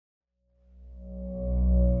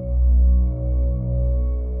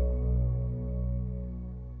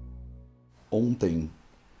Ontem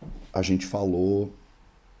a gente falou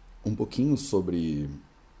um pouquinho sobre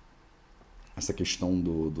essa questão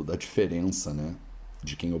da diferença, né?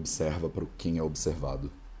 De quem observa para quem é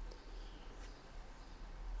observado.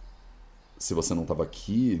 Se você não estava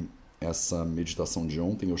aqui, essa meditação de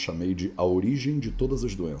ontem eu chamei de A Origem de Todas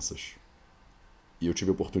as Doenças. E eu tive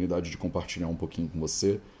a oportunidade de compartilhar um pouquinho com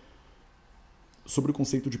você sobre o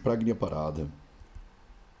conceito de pragnya parada.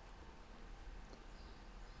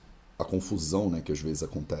 A confusão, né, que às vezes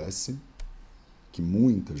acontece, que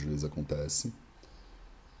muitas vezes acontece,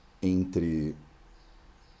 entre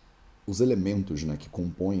os elementos, né, que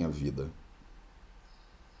compõem a vida.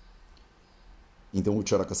 Então o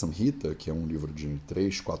Charaka Samhita, que é um livro de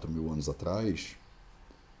 3, 4 mil anos atrás,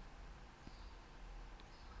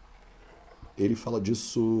 ele fala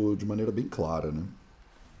disso de maneira bem clara, né?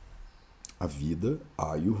 A vida,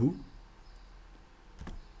 Ayuhu,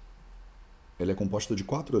 ela é composta de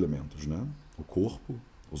 4 elementos, né? O corpo,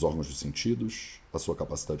 os órgãos dos sentidos, a sua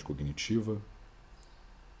capacidade cognitiva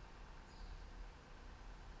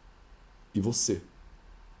e você,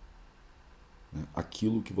 né?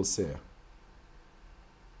 Aquilo que você é.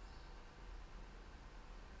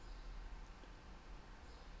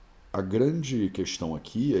 A grande questão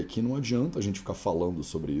aqui é que não adianta a gente ficar falando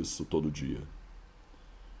sobre isso todo dia.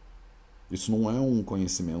 Isso não é um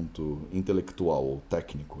conhecimento intelectual ou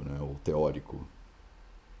técnico, né, ou teórico.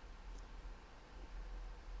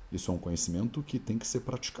 Isso é um conhecimento que tem que ser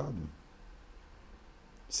praticado.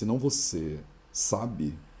 Senão você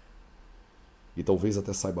sabe, e talvez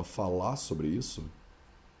até saiba falar sobre isso,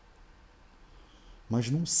 mas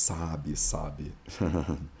não sabe.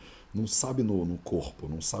 Não sabe no corpo,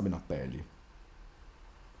 não sabe na pele,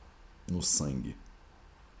 no sangue.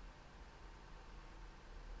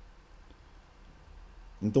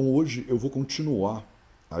 Então hoje eu vou continuar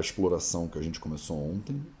a exploração que a gente começou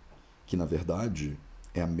ontem, que na verdade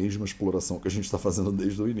é a mesma exploração que a gente está fazendo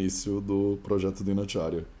desde o início do projeto do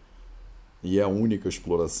Inacharya. E é a única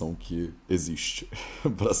exploração que existe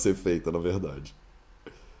para ser feita, na verdade.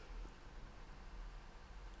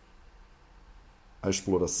 A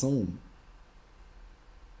exploração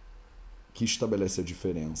que estabelece a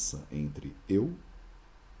diferença entre eu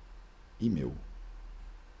e meu.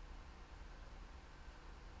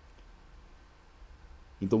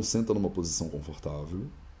 Então senta numa posição confortável,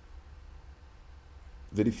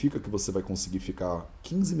 verifica que você vai conseguir ficar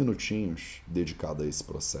 15 minutinhos dedicado a esse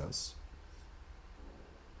processo.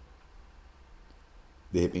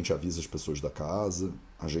 De repente avisa as pessoas da casa,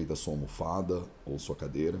 ajeita sua almofada ou sua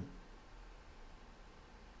cadeira.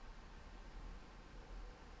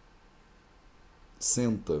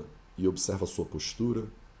 Senta e observa a sua postura.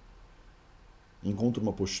 Encontra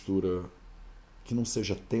uma postura que não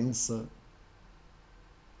seja tensa,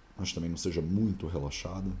 mas também não seja muito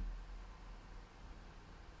relaxada.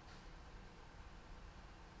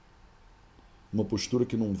 Uma postura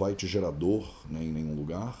que não vai te gerar dor, né, em nenhum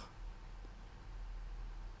lugar.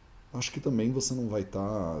 Acho que também você não vai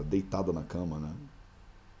estar deitada na cama, né?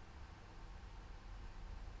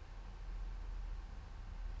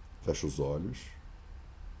 Fecha os olhos.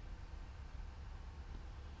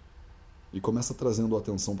 E começa trazendo a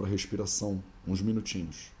atenção para a respiração, uns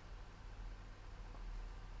minutinhos.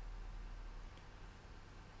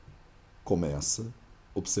 Começa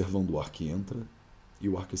observando o ar que entra e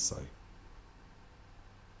o ar que sai.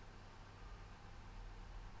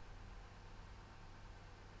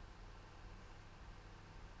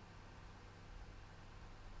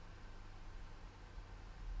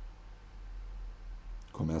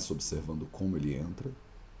 Começa observando como ele entra,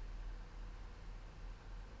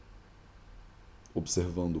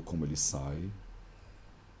 observando como ele sai,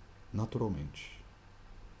 naturalmente.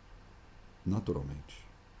 Naturalmente.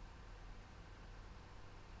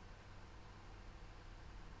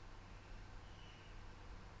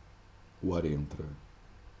 O ar entra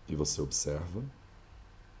e você observa.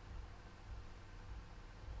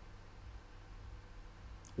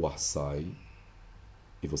 O ar sai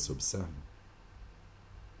e você observa.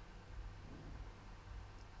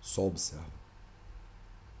 Só observa.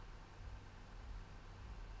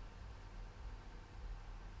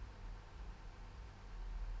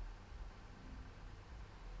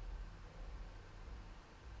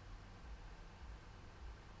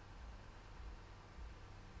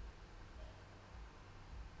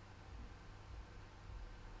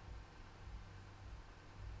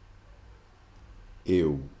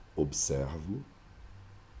 Eu observo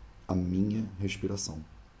a minha respiração.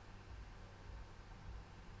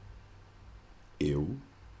 Eu,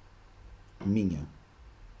 minha.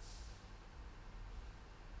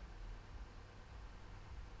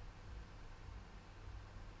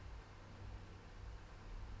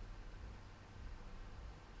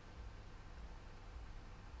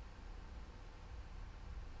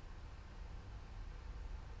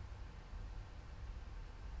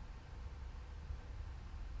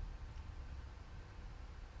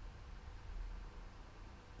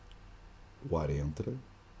 O ar entra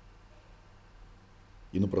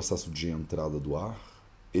e no processo de entrada do ar,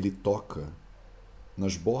 ele toca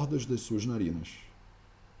nas bordas das suas narinas.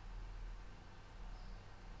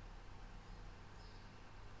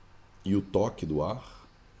 E o toque do ar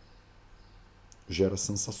gera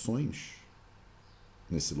sensações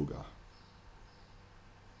nesse lugar.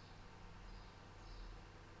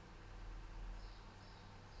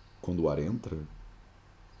 Quando o ar entra,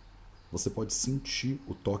 você pode sentir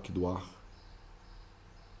o toque do ar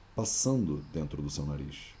passando dentro do seu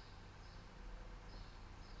nariz.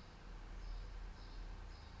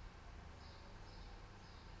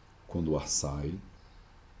 Quando o ar sai,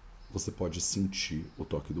 você pode sentir o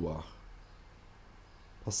toque do ar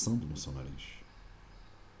passando no seu nariz.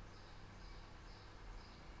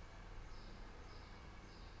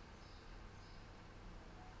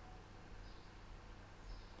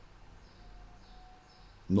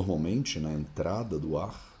 Normalmente, na entrada do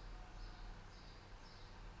ar,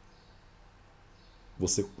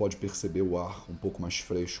 você pode perceber o ar um pouco mais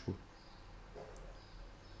fresco,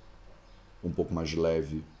 um pouco mais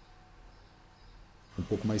leve, um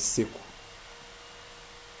pouco mais seco.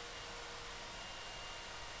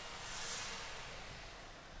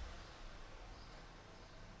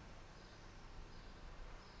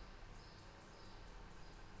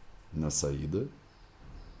 Na saída,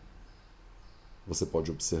 você pode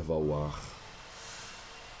observar o ar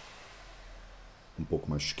um pouco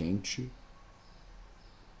mais quente,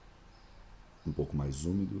 um pouco mais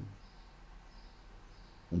úmido,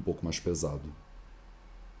 um pouco mais pesado.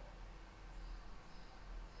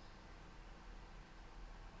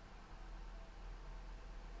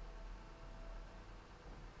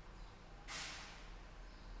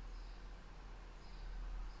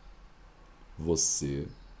 Você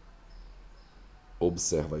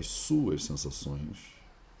observa as suas sensações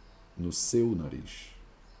no seu nariz.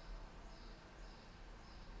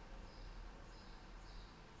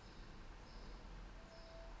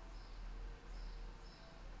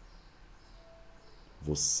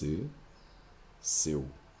 Você, seu,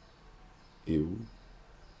 eu,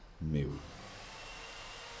 meu.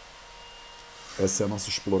 Essa é a nossa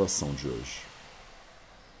exploração de hoje.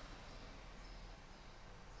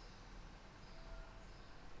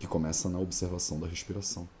 Que começa na observação da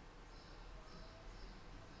respiração.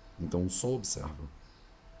 Então, só observa.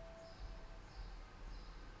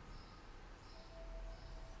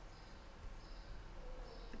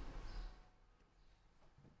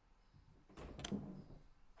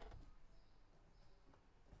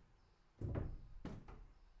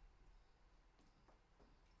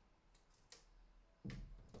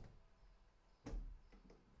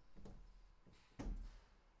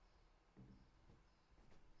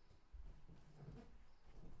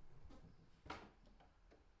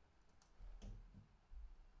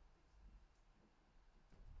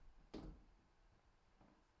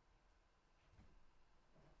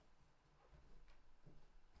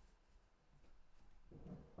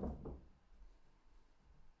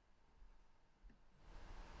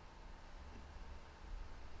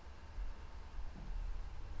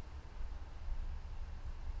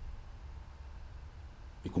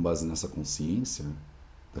 E com base nessa consciência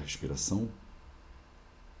da respiração,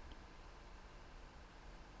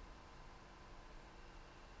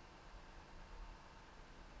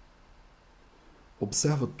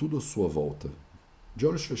 observa tudo à sua volta, de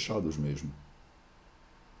olhos fechados mesmo.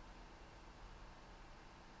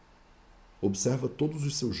 Observa todos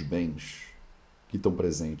os seus bens que estão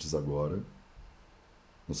presentes agora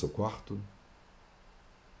no seu quarto,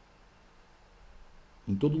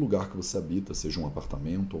 em todo lugar que você habita, seja um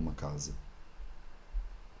apartamento ou uma casa.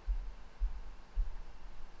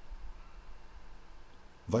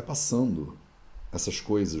 Vai passando essas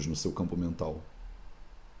coisas no seu campo mental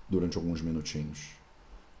durante alguns minutinhos,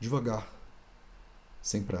 devagar,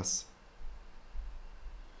 sem pressa.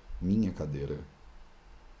 Minha cadeira,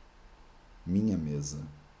 minha mesa,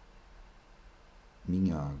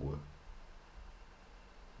 minha água,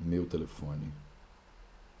 meu telefone,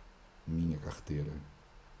 minha carteira,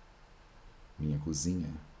 minha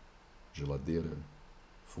cozinha, geladeira,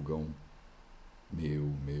 fogão,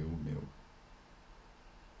 meu.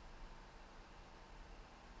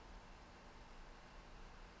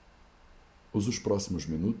 Use os próximos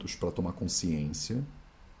minutos para tomar consciência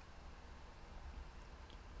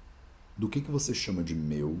do que você chama de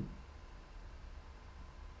meu,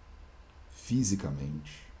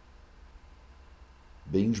 fisicamente,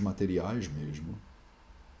 bens materiais mesmo,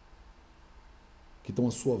 que estão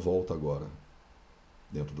à sua volta agora,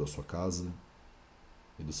 dentro da sua casa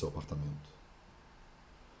e do seu apartamento.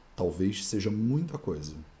 Talvez seja muita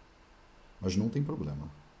coisa, mas não tem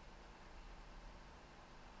problema.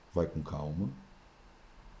 Vai com calma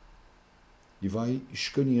e vai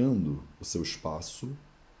escaneando o seu espaço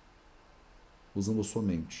usando a sua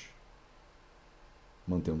mente,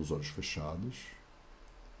 mantendo os olhos fechados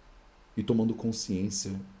e tomando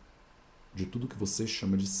consciência de tudo que você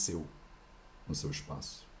chama de seu no seu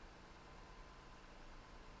espaço.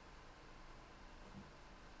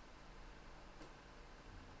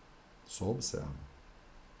 Só observa.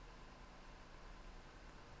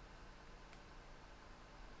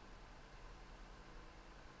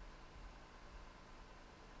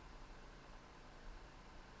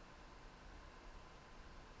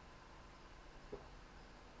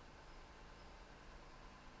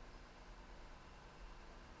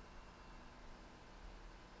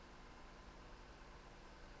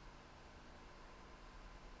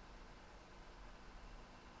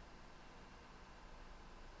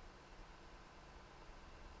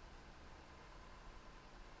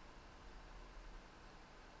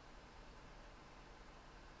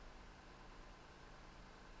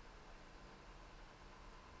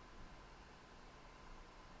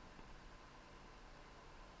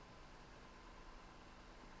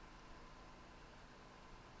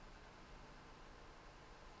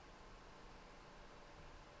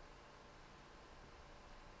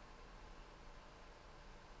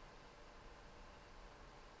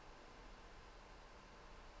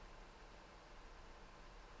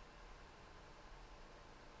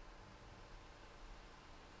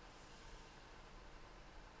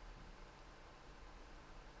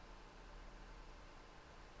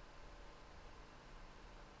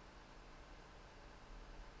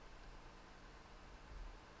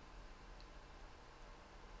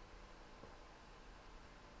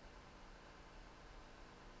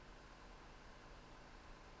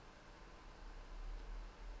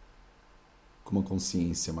 Com uma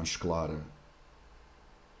consciência mais clara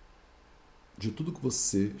de tudo que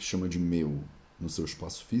você chama de meu no seu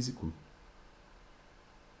espaço físico,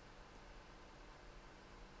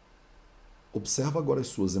 observa agora as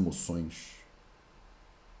suas emoções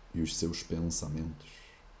e os seus pensamentos,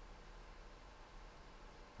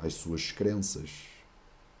 as suas crenças,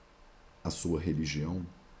 a sua religião,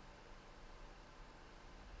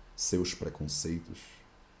 seus preconceitos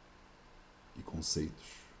e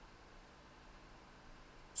conceitos,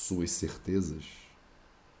 suas certezas,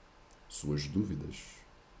 suas dúvidas,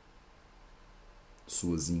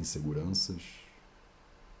 suas inseguranças,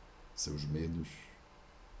 seus medos,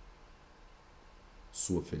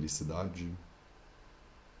 sua felicidade,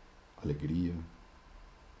 alegria,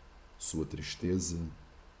 sua tristeza,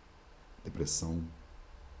 depressão.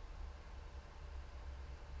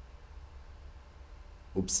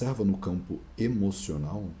 Observa no campo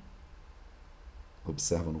emocional,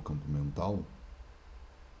 observa no campo mental,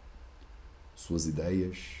 suas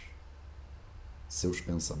ideias, seus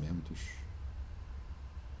pensamentos,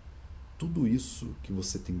 tudo isso que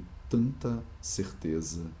você tem tanta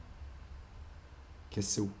certeza que é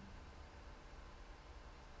seu.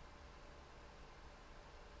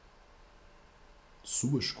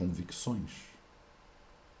 Suas convicções.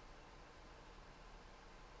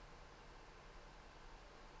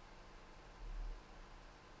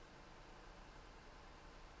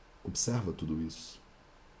 Observa tudo isso.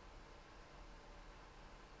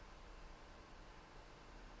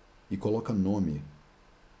 E coloca nome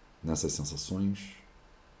nessas sensações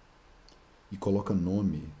e coloca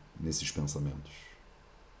nome nesses pensamentos.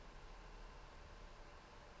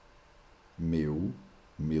 Meu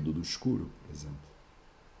medo do escuro, por exemplo.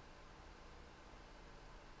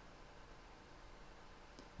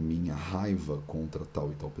 Minha raiva contra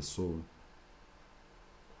tal e tal pessoa.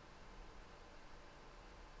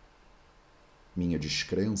 Minha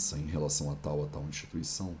descrença em relação a tal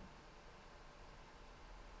instituição.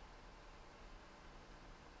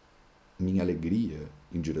 Minha alegria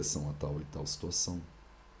em direção a tal e tal situação.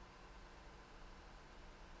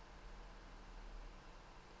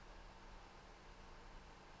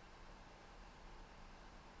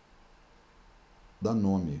 Dá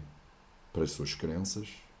nome para as suas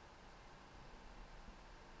crenças.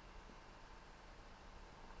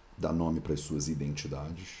 Dá nome para as suas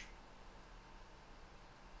identidades.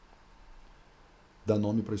 Dá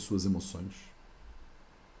nome para as suas emoções.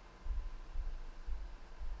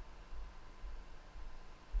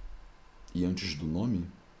 E antes do nome,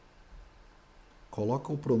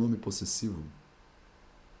 coloca o pronome possessivo,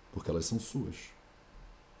 porque elas são suas.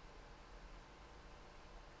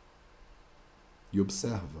 E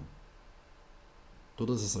observa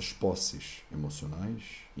todas essas posses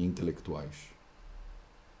emocionais e intelectuais.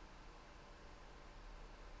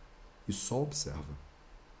 E só observa.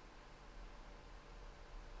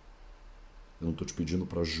 Eu não estou te pedindo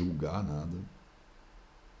para julgar nada.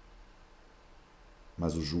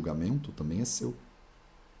 Mas o julgamento também é seu.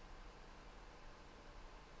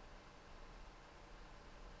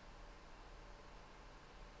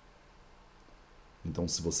 Então,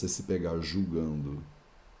 se você se pegar julgando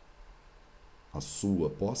a sua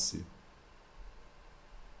posse,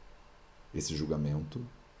 esse julgamento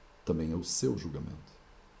também é o seu julgamento.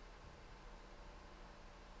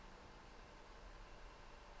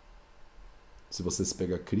 Se você se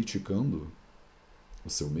pegar criticando o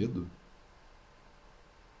seu medo,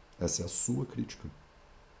 essa é a sua crítica.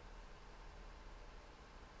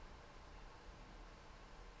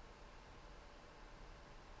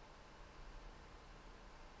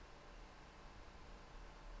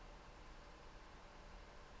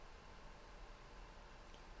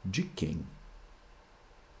 De quem?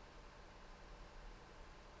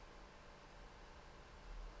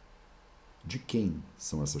 De quem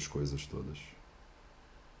são essas coisas todas?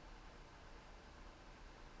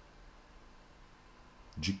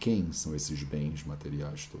 De quem são esses bens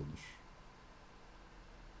materiais todos?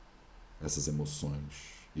 Essas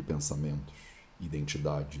emoções e pensamentos,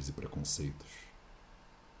 identidades e preconceitos?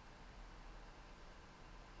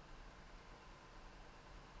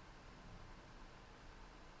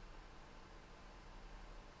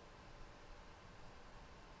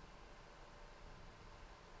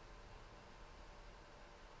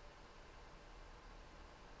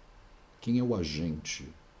 Quem é o agente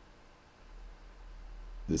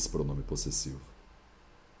desse pronome possessivo?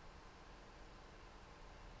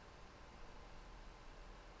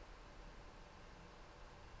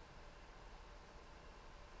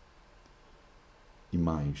 E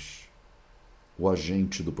mais, o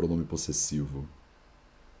agente do pronome possessivo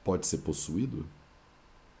pode ser possuído?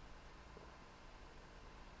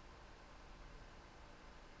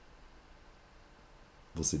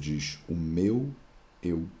 Você diz, o meu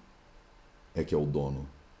eu é que é o dono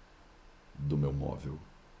do meu móvel.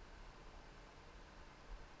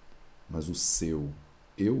 Mas o seu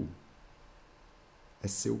eu é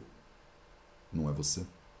seu, não é você.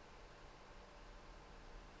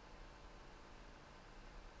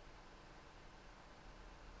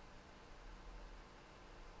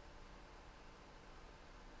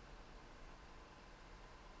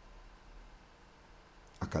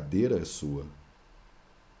 A cadeira é sua.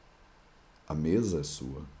 A mesa é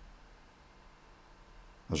sua.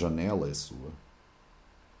 A janela é sua.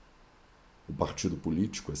 O partido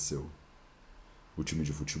político é seu. O time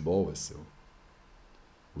de futebol é seu.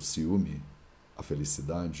 O ciúme, a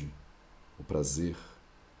felicidade, o prazer,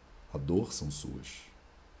 a dor são suas.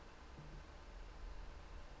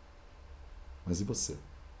 Mas e você?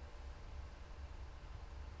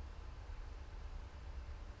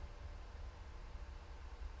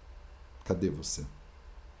 Cadê você?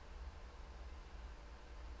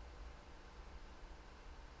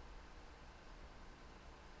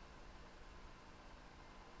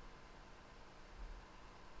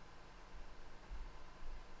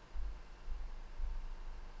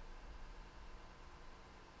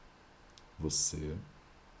 Você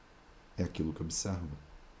é aquilo que observa.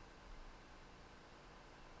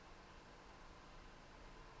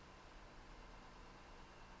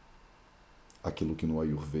 Aquilo que no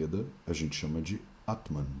Ayurveda a gente chama de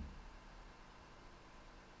Atman.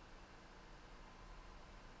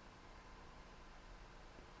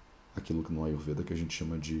 Aquilo que no Ayurveda que a gente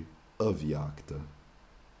chama de Avyakta.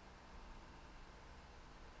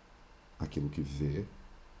 Aquilo que vê,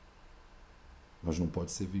 mas não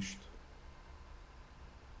pode ser visto.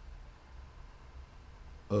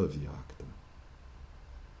 Avyakta.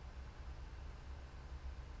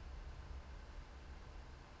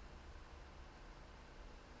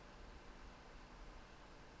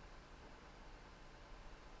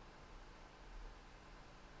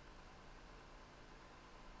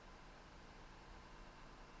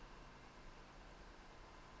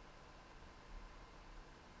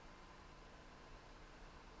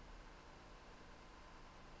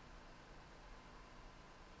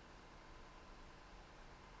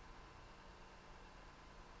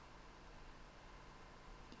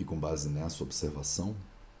 E com base nessa observação,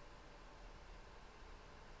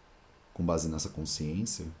 com base nessa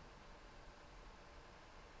consciência,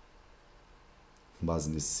 com base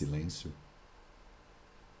nesse silêncio,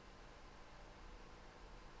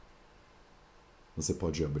 você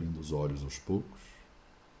pode ir abrindo os olhos aos poucos.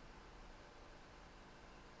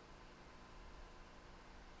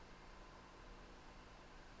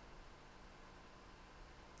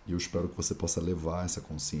 E eu espero que você possa levar essa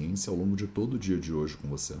consciência ao longo de todo o dia de hoje com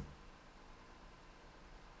você.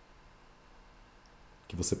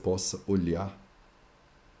 Que você possa olhar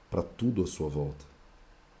para tudo à sua volta.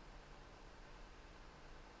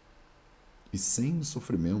 E sem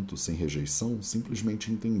sofrimento, sem rejeição,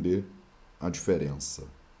 simplesmente entender a diferença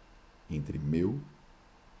entre meu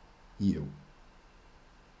e eu.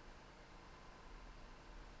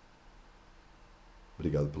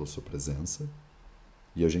 Obrigado pela sua presença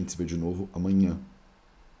e a gente se vê de novo amanhã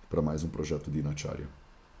para mais um projeto de Dinacharya.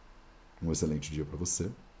 Um excelente dia para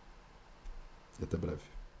você e até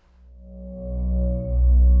breve.